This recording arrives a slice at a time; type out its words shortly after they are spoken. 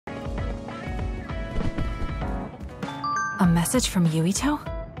A message from Yuito?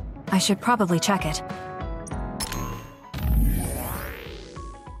 I should probably check it.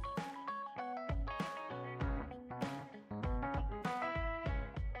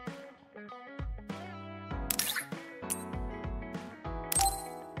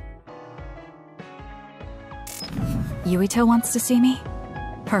 Yuito wants to see me?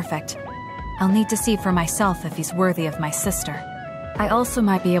 Perfect. I'll need to see for myself if he's worthy of my sister. I also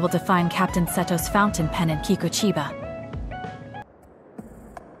might be able to find Captain Seto's fountain pen in Kikuchiba.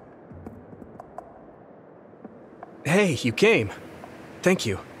 Hey, you came. Thank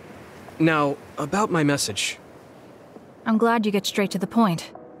you. Now, about my message. I'm glad you get straight to the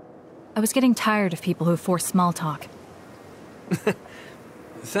point. I was getting tired of people who force small talk.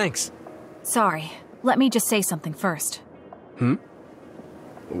 Thanks. Sorry. Let me just say something first.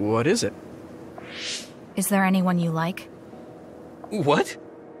 What is it? Is there anyone you like? What?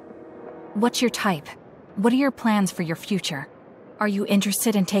 What's your type? What are your plans for your future? Are you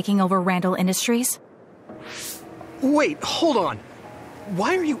interested in taking over Randall Industries? Wait, hold on.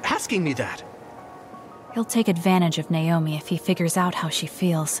 Why are you asking me that? He'll take advantage of Naomi if he figures out how she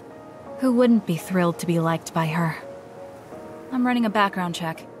feels. Who wouldn't be thrilled to be liked by her? I'm running a background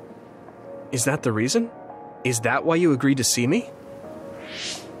check. Is that the reason? Is that why you agreed to see me?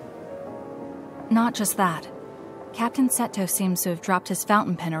 Not just that. Captain Seto seems to have dropped his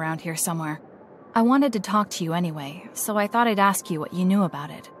fountain pen around here somewhere. I wanted to talk to you anyway, so I thought I'd ask you what you knew about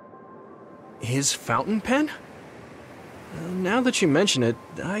it. His fountain pen? Now that you mention it,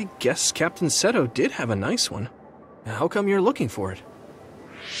 I guess Captain Seto did have a nice one. How come you're looking for it?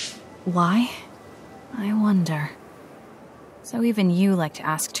 Why? I wonder. So even you like to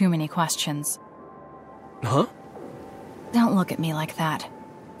ask too many questions. Huh? Don't look at me like that.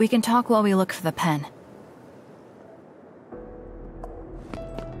 We can talk while we look for the pen.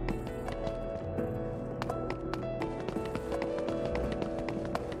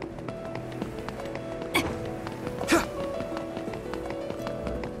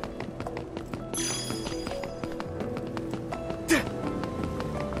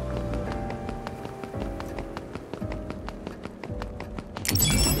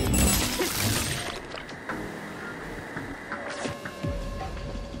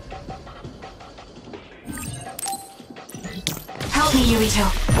 Help me, Yuito.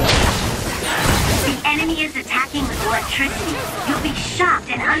 The enemy is attacking with electricity. You'll be shocked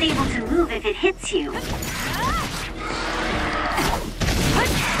and unable to move if it hits you.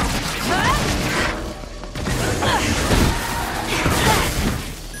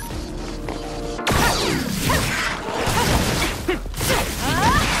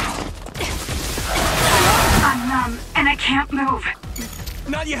 I'm numb and I can't move.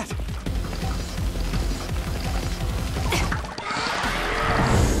 Not yet!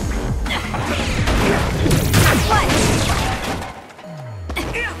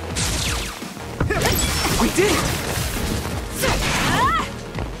 We did it!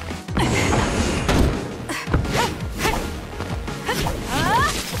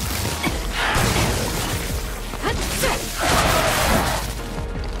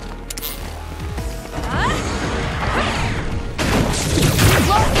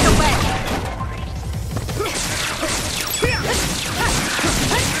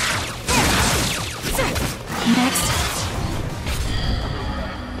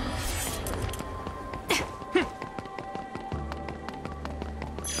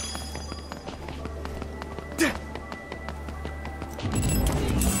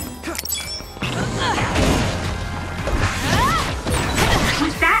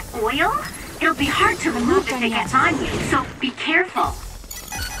 It'll be hard to remove if it gets on you, so be careful.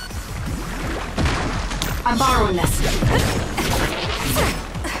 I'm borrowing this.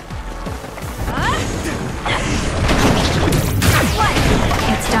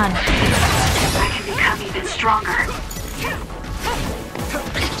 It's done. I can become even stronger.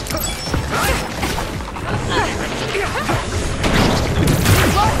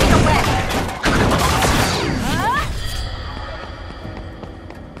 Walking away.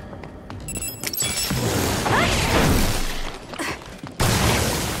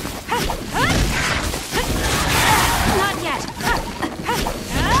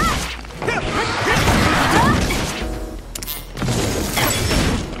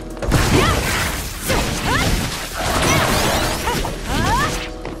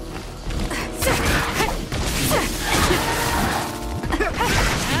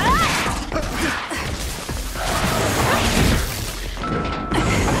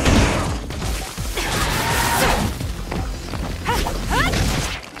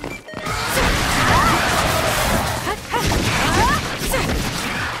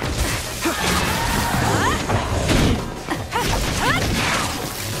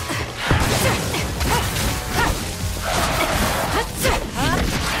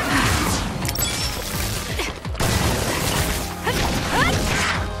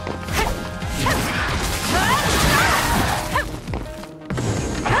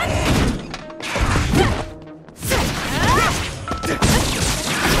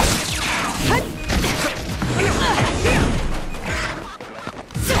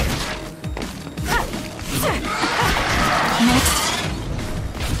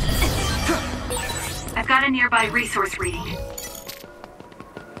 nearby resource reading.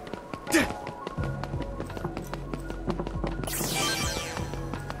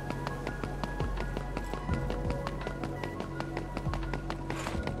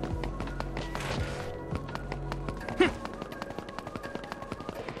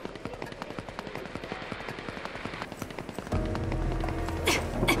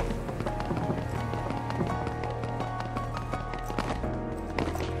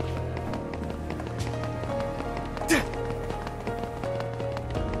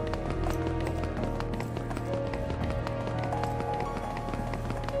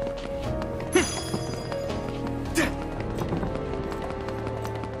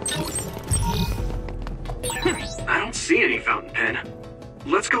 I don't see any fountain pen.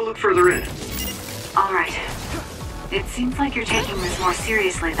 Let's go look further in. Alright. It seems like you're taking this more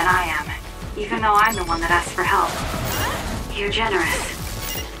seriously than I am, even though I'm the one that asked for help. You're generous.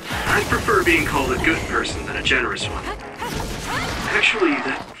 I'd prefer being called a good person than a generous one. Actually,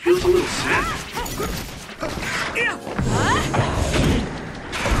 that feels a little sad.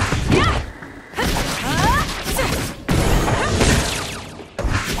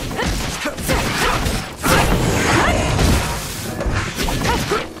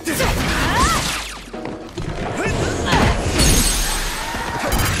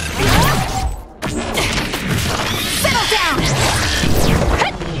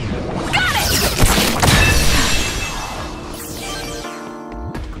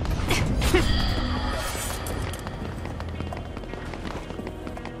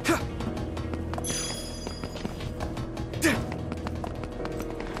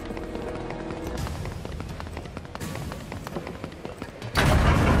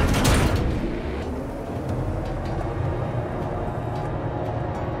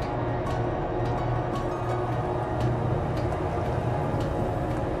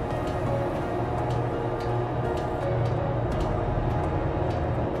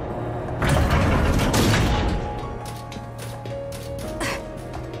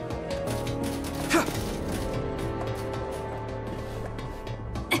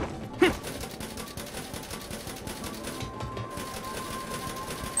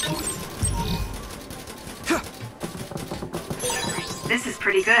 This is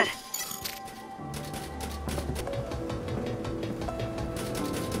pretty good.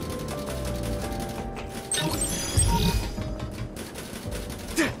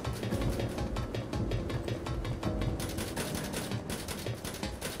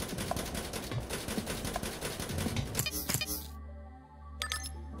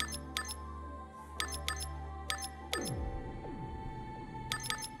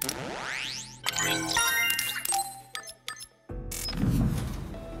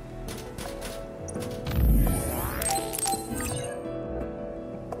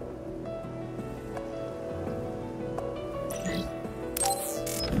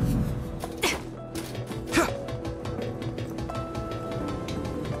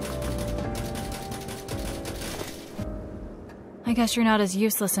 I guess you're not as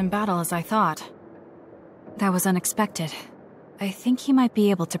useless in battle as I thought. That was unexpected. I think he might be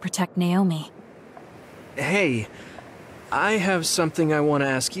able to protect Naomi. Hey, I have something I want to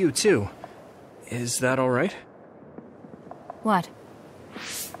ask you, too. Is that alright? What?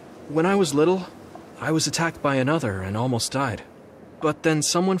 When I was little, I was attacked by another and almost died. But then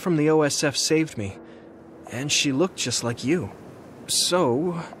someone from the OSF saved me, and she looked just like you.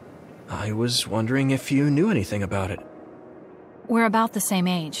 So, I was wondering if you knew anything about it. We're about the same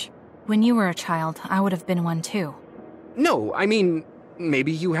age. When you were a child, I would have been one too. No, I mean,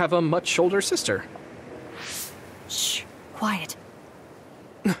 maybe you have a much older sister. Shh, quiet.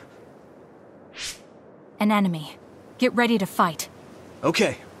 An enemy. Get ready to fight.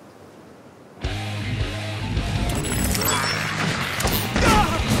 Okay.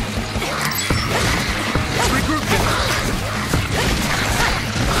 Regroup them.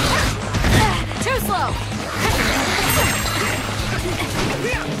 Too slow.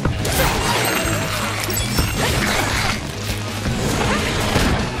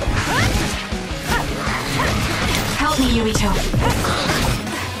 Help me, Yuito.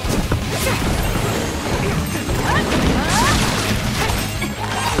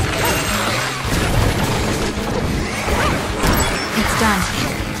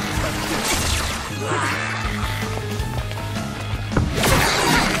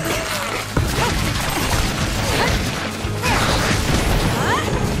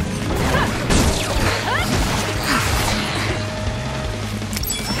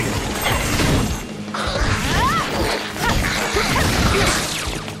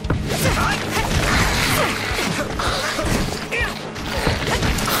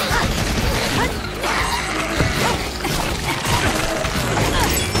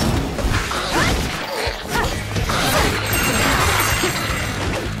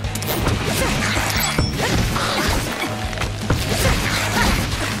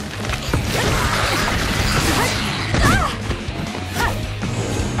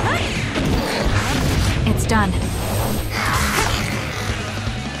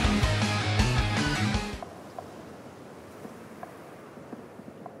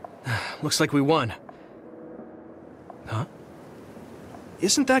 looks like we won. Huh?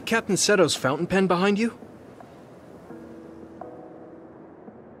 Isn't that Captain Seto's fountain pen behind you?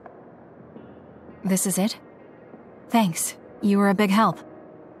 This is it? Thanks. You were a big help.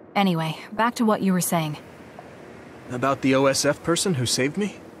 Anyway, back to what you were saying. About the OSF person who saved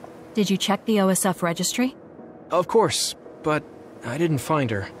me? Did you check the OSF registry? Of course, but I didn't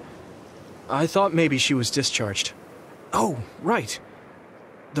find her. I thought maybe she was discharged. Oh, right.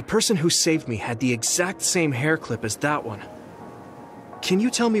 The person who saved me had the exact same hair clip as that one. Can you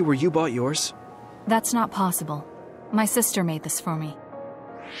tell me where you bought yours? That's not possible. My sister made this for me.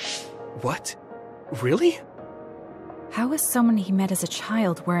 What? Really? How is someone he met as a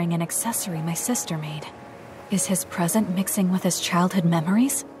child wearing an accessory my sister made? Is his present mixing with his childhood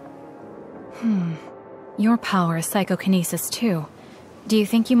memories? Your power is psychokinesis too. Do you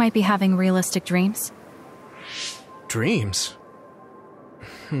think you might be having realistic dreams? Dreams?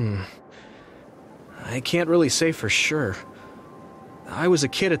 I can't really say for sure. I was a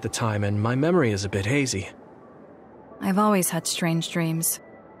kid at the time and my memory is a bit hazy. I've always had strange dreams.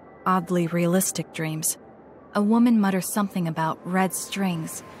 Oddly realistic dreams. A woman mutters something about red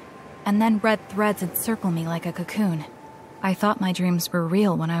strings, and then red threads encircle me like a cocoon. I thought my dreams were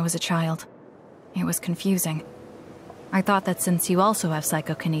real when I was a child. It was confusing. I thought that since you also have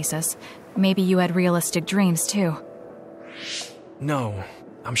psychokinesis, maybe you had realistic dreams too. No,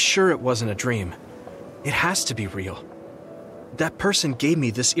 I'm sure it wasn't a dream. It has to be real. That person gave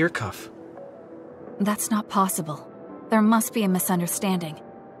me this ear cuff. That's not possible. There must be a misunderstanding.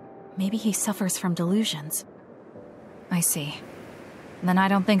 Maybe he suffers from delusions. I see. Then I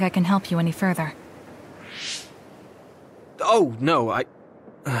don't think I can help you any further. Oh, no,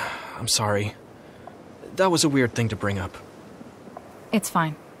 I'm sorry. That was a weird thing to bring up. It's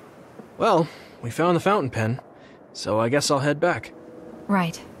fine. Well, we found the fountain pen, so I guess I'll head back.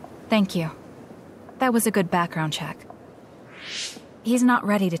 Right. Thank you. That was a good background check. He's not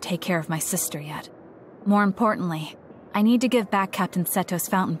ready to take care of my sister yet. More importantly, I need to give back Captain Seto's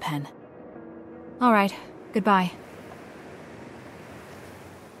fountain pen. All right. Goodbye.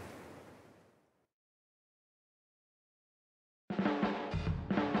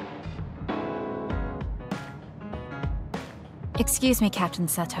 Excuse me, Captain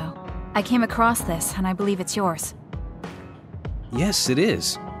Seto. I came across this, and I believe it's yours. Yes, it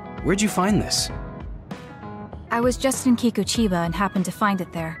is. Where'd you find this? I was just in Kikuchiba and happened to find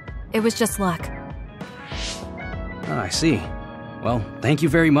it there. It was just luck. Oh, I see. Well, thank you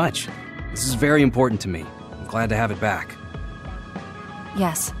very much. This is very important to me. I'm glad to have it back.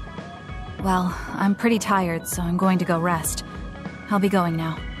 Yes. Well, I'm pretty tired, so I'm going to go rest. I'll be going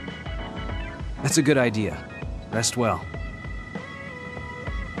now. That's a good idea. Rest well.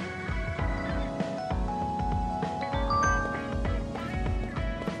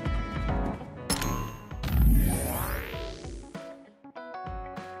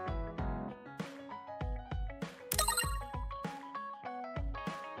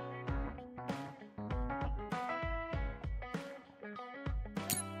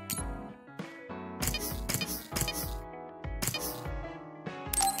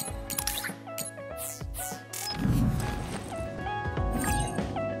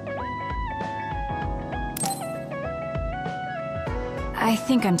 I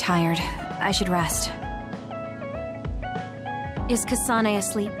think I'm tired. I should rest. Is Kasane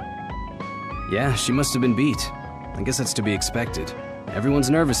asleep? Yeah, she must have been beat. I guess that's to be expected. Everyone's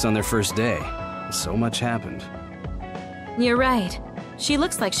nervous on their first day. So much happened. You're right. She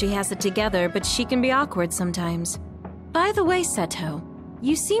looks like she has it together, but she can be awkward sometimes. By the way, Seto,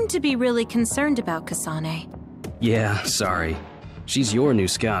 you seem to be really concerned about Kasane. Yeah, sorry. She's your new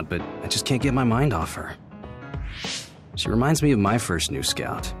scout, but I just can't get my mind off her. She reminds me of my first new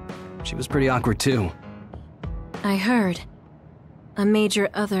scout. She was pretty awkward too. I heard. A major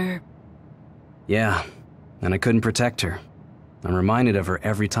other... Yeah, and I couldn't protect her. I'm reminded of her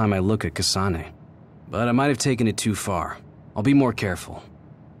every time I look at Kasane. But I might have taken it too far. I'll be more careful.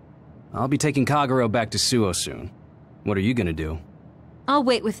 I'll be taking Kagero back to Suo soon. What are you gonna do? I'll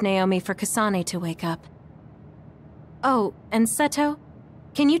wait with Naomi for Kasane to wake up. Oh, and Seto,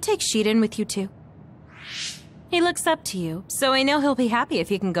 can you take Shiden with you too? He looks up to you, so I know he'll be happy if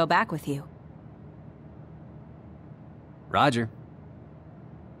he can go back with you. Roger.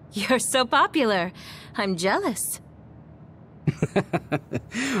 You're so popular. I'm jealous.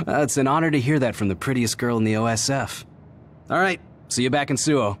 It's an honor to hear that from the prettiest girl in the OSF. All right, see you back in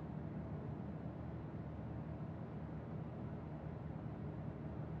Suo.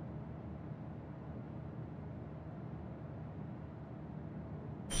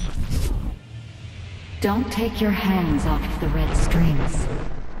 Don't take your hands off the red strings.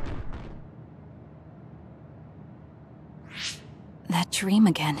 dream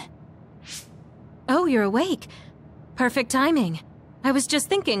again. Oh, you're awake. Perfect timing. I was just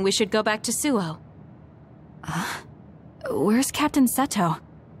thinking we should go back to Suo. Where's Captain Seto?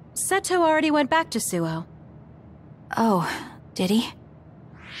 Seto already went back to Suo. Oh, did he?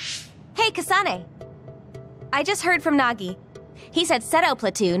 Hey, Kasane. I just heard from Nagi. He said Seto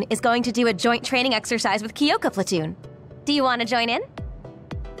Platoon is going to do a joint training exercise with Kyoka Platoon. Do you want to join in?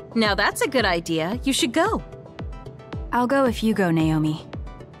 Now that's a good idea. You should go. I'll go if you go, Naomi.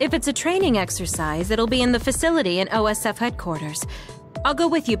 If it's a training exercise, it'll be in the facility in OSF headquarters. I'll go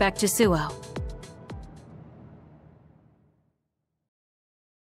with you back to Suo.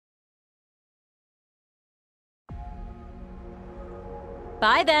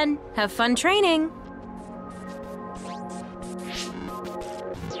 Bye then. Have fun training.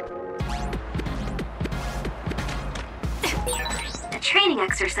 A training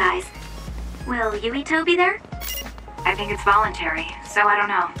exercise. Will Yuito be there? I think it's voluntary, so I don't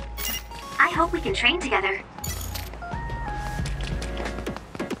know. I hope we can train together.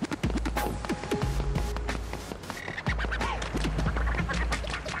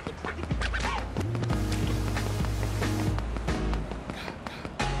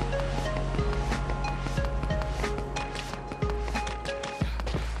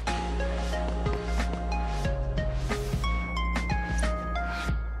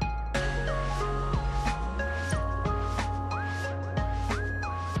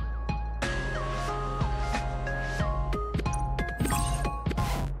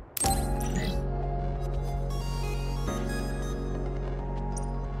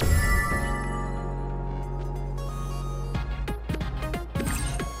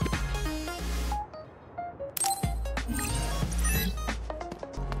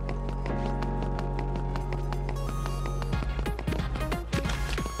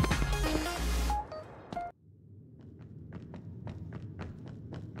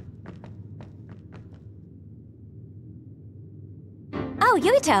 Oh,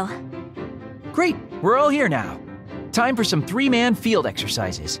 Yuito. Great, we're all here now. Time for some three-man field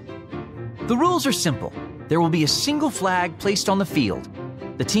exercises. The rules are simple. There will be a single flag placed on the field.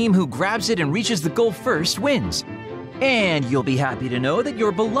 The team who grabs it and reaches the goal first wins. And you'll be happy to know that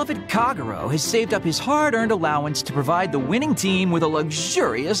your beloved Kagero has saved up his hard-earned allowance to provide the winning team with a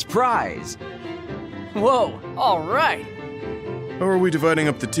luxurious prize. Whoa, all right. How are we dividing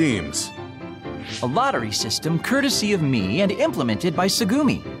up the teams? A lottery system courtesy of me and implemented by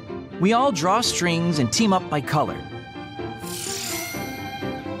Tsugumi. We all draw strings and team up by color.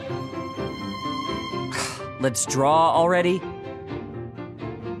 Let's draw already.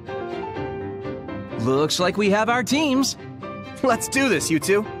 Looks like we have our teams. Let's do this, you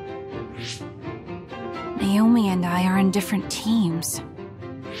two. Naomi and I are in different teams.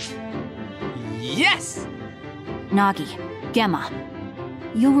 Yes! Nagi, Gemma.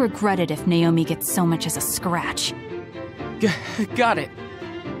 You'll regret it if Naomi gets so much as a scratch. Got it.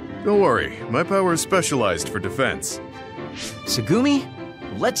 Don't worry, my power is specialized for defense. Tsugumi,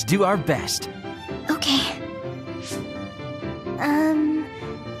 let's do our best. Okay.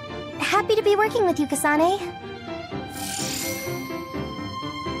 Happy to be working with you, Kasane.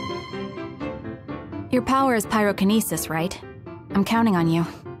 Your power is pyrokinesis, right? I'm counting on you.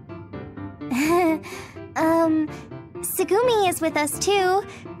 Tsugumi is with us too.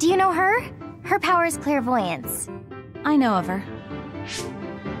 Do you know her? Her power is clairvoyance. I know of her.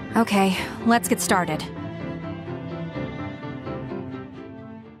 Okay, let's get started.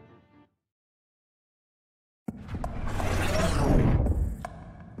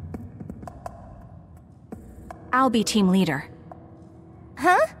 I'll be team leader.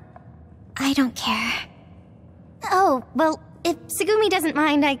 Huh? I don't care. Oh, well, if Tsugumi doesn't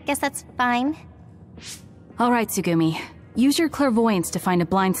mind, I guess that's fine. All right, Tsugumi. Use your clairvoyance to find a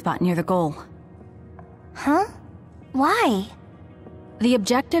blind spot near the goal. Huh? Why? The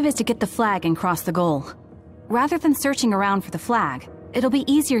objective is to get the flag and cross the goal. Rather than searching around for the flag, it'll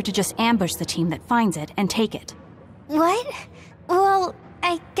be easier to just ambush the team that finds it and take it. What? Well,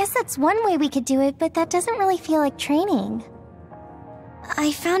 I guess that's one way we could do it, but that doesn't really feel like training.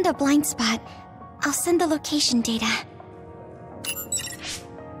 I found a blind spot. I'll send the location data.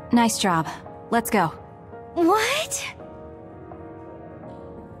 Nice job. Let's go. What?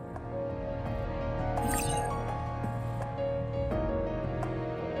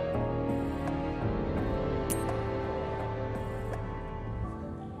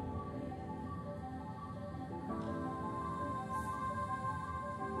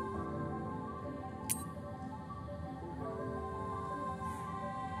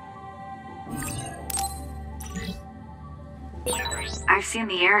 I've seen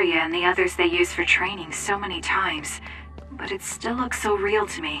the area and the others they use for training so many times, but it still looks so real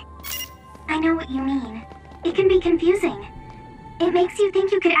to me. I know what you mean. It can be confusing. It makes you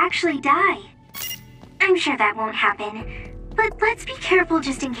think you could actually die. I'm sure that won't happen, but let's be careful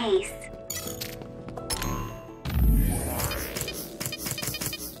just in case.